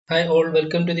Hi all,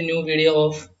 welcome to the new video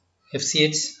of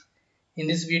FCH. In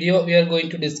this video, we are going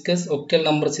to discuss octal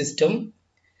number system.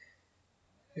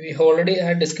 We already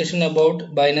had discussion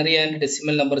about binary and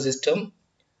decimal number system.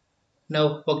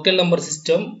 Now, octal number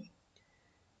system.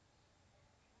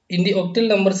 In the octal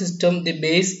number system, the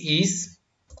base is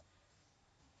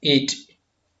 8.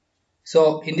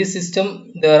 So, in this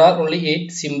system, there are only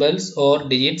 8 symbols or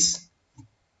digits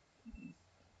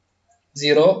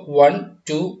 0, 1,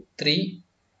 2, 3,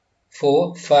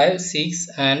 4, 5, 6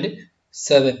 and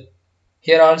 7.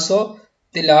 Here also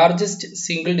the largest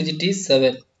single digit is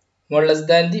 7, one less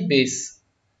than the base.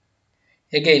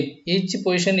 Again, each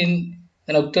position in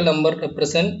an octal number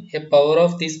represents a power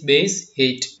of this base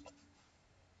 8.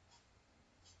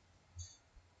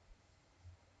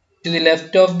 To the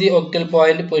left of the octal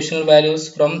point, positional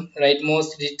values from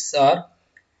rightmost digits are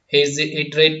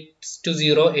 8 raised to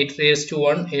 0, 8 raised to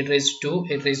 1, 8 raised to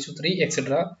 2, 8 raised to 3,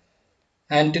 etc.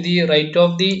 And to the right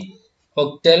of the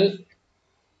octal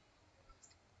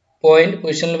point,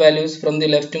 positional values from the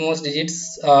leftmost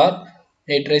digits are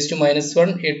 8 raised to minus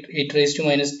 1, 8 raised to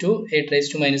minus 2, 8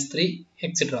 raised to minus 3,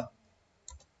 etc.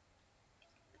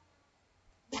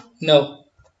 Now,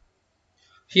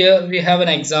 here we have an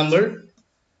example.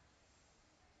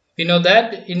 We know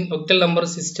that in octal number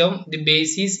system, the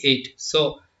base is 8.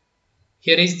 So,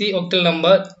 here is the octal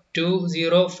number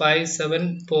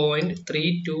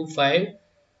 2057.325.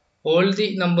 All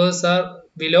the numbers are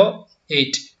below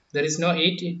 8. There is no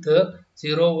 8. The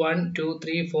 0, 1, 2,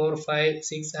 3, 4, 5,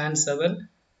 6 and 7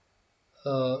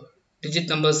 digit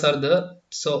numbers are there.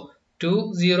 So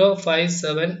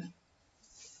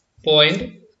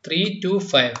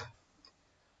 2057.325.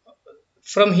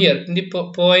 From here in the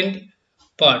point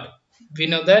part, we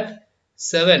know that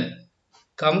 7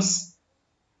 comes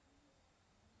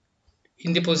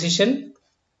in the position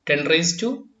 10 raised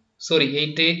to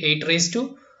 8 raised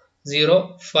to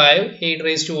 0, 5, 8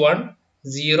 raised to 1,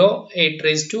 0, 8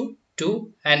 raised to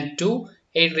 2 and 2,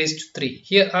 8 raised to 3.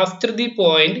 Here after the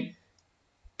point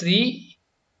 3,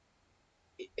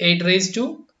 8 raised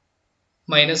to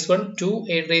minus 1, 2,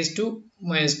 8 raised to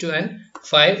minus 2 and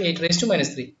 5, 8 raised to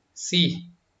minus 3. See,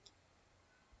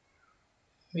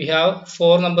 we have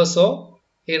 4 numbers of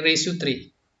 8 raised to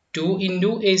 3. 2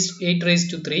 into 8 raised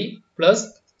to 3 plus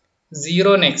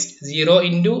 0 next. 0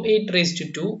 into 8 raised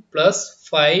to 2 plus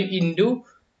 5 into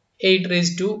 8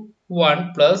 raised to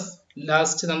 1 plus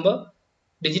last number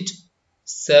digit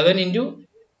 7 into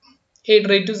 8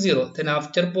 raised to 0. Then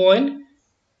after point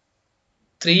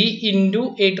 3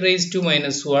 into 8 raised to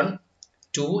minus 1,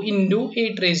 2 into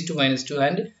 8 raised to minus 2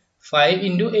 and 5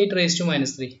 into 8 raised to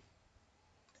minus 3.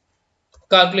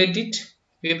 Calculate it.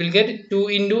 We will get 2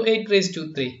 into 8 raised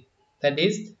to 3. That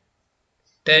is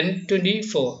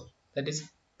 1024. That is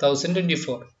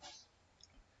 1024.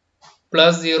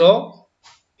 Plus 0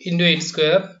 into 8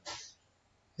 square.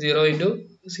 0 into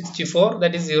 64.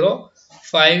 That is 0.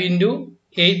 5 into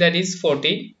 8. That is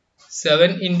 14.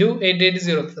 7 into 8. That is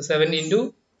 0. 7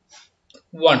 into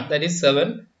 1, that is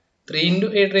 7. 3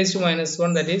 into 8 raised to minus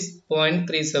 1, that is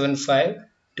 0.375.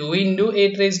 2 into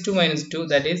 8 raised to minus 2,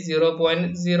 that is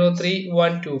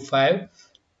 0.03125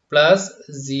 plus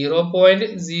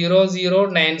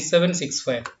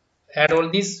 0.009765. Add all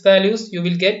these values, you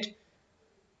will get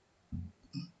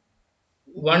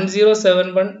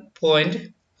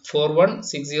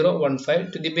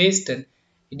 1071.416015 to the base 10.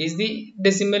 It is the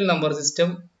decimal number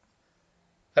system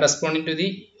corresponding to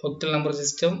the octal number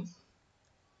system,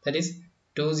 that is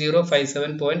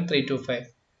 2057.325.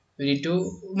 We need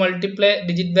to multiply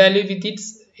digit value with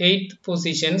its 8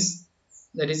 positions,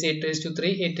 that is 8 raised to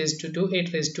 3, 8 raised to 2,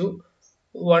 8 raised to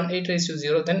 1, 8 raised to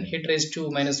 0, then 8 raised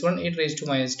to minus 1, 8 raised to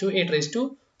minus 2, 8 raised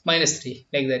to minus 3,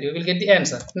 like that you will get the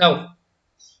answer. Now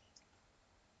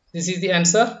this is the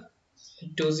answer,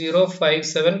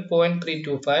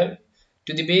 2057.325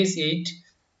 to the base 8,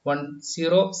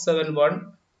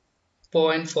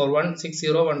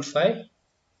 1071.416015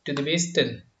 to the base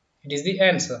 10. It is the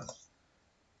answer.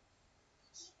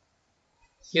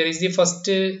 Here is the first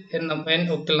n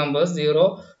octal numbers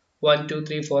 0, 1, 2,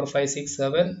 3, 4, 5, 6,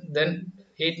 7. Then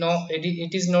 8, no,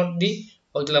 it is not the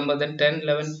octal number. Then 10,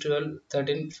 11, 12,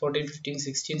 13, 14, 15,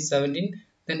 16, 17.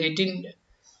 Then 18,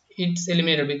 it's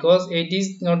eliminated because 8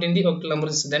 is not in the octal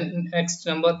numbers. Then next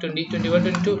number 20, 21,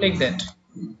 22, like that.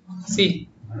 See,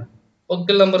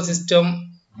 octal number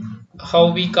system,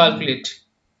 how we calculate.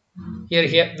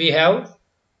 Here we have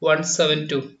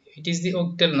 172. It is the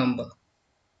octal number.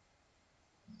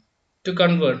 To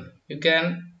convert, you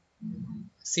can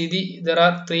see there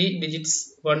are 3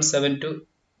 digits 172.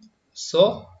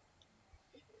 So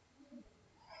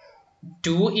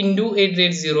 2 into 8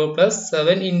 raised to 0 plus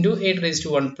 7 into 8 raised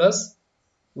to 1 plus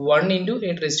 1 into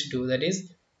 8 raised to 2, that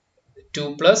is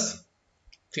 2 plus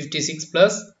 56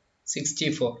 plus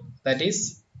 64, that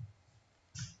is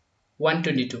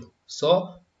 122.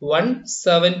 So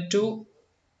 172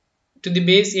 to the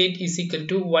base 8 is equal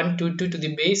to 122 to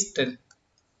the base 10.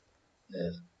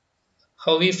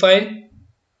 How we find?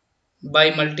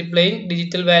 By multiplying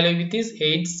digital value with its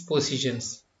 8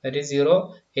 positions, that is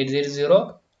 0, 8 0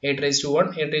 0, 8 raised to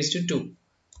 1, 8 raised to 2.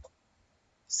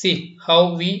 See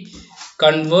how we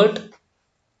convert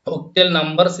octal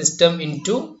number system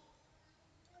into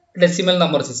decimal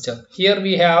number system. Here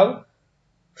we have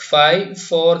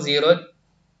 540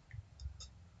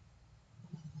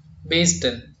 base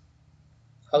 10.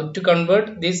 How to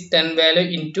convert this 10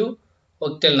 value into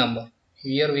octal number?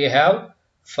 Here we have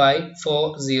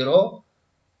 540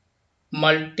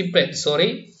 multiply,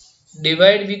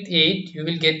 divide with 8, you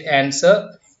will get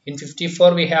answer. In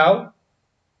 54 we have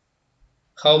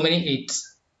how many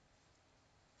 8s?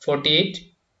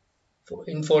 48.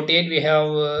 In 48 we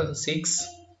have 6,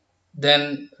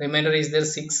 then remainder is there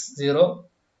 6 0,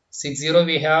 6 0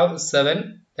 we have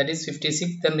 7, that is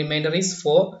 56, then remainder is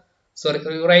 4. So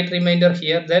you write remainder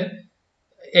here, then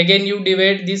again you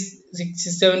divide this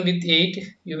 67 with 8,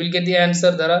 you will get the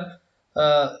answer. There are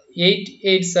 8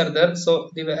 8s are there, so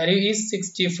the value is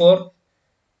 64.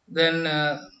 Then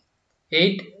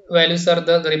 8 values are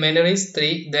the remainder is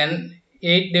 3, then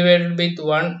 8 divided by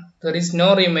 1, there is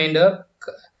no remainder,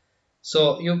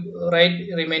 so you write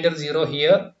remainder 0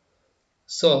 here.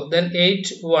 So then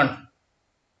 8 1,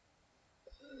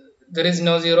 there is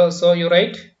no 0, so you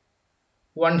write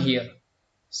 1 here.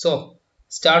 So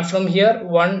start from here,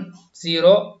 1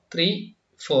 0 3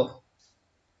 4,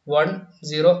 1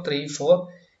 0 3 4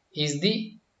 is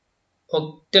the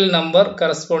octal number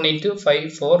corresponding to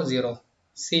 540.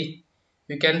 See,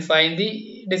 you can find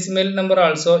the decimal number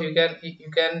also. You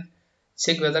can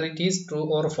check whether it is true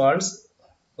or false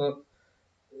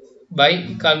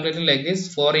by calculating like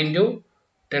this: 4 into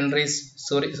 10 raised,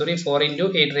 4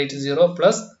 into 8 raised to 0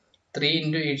 plus 3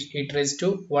 into 8 raised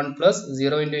to 1 plus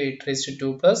 0 into 8 raised to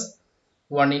 2 plus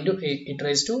 1 into 8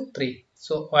 raised to 3.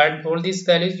 So add all these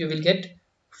values, you will get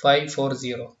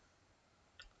 540.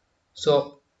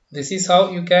 So this is how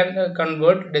you can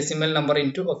convert decimal number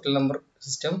into octal number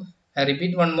system. I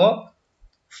repeat one more: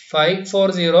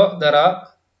 540, there are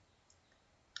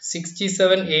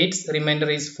 67 8s, remainder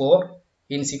is 4.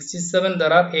 In 67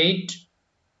 there are 8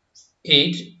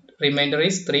 8, remainder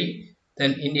is 3.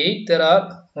 Then in 8 there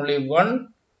are only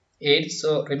 1 8,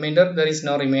 so remainder, there is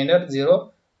no remainder,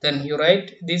 0. Then you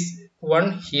write this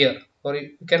 1 here, or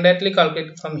you can directly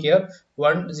calculate from here.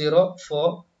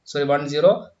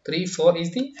 1034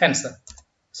 is the answer.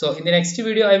 So in the next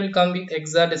video I will come with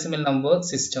hexadecimal number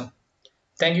system.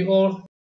 Thank you all.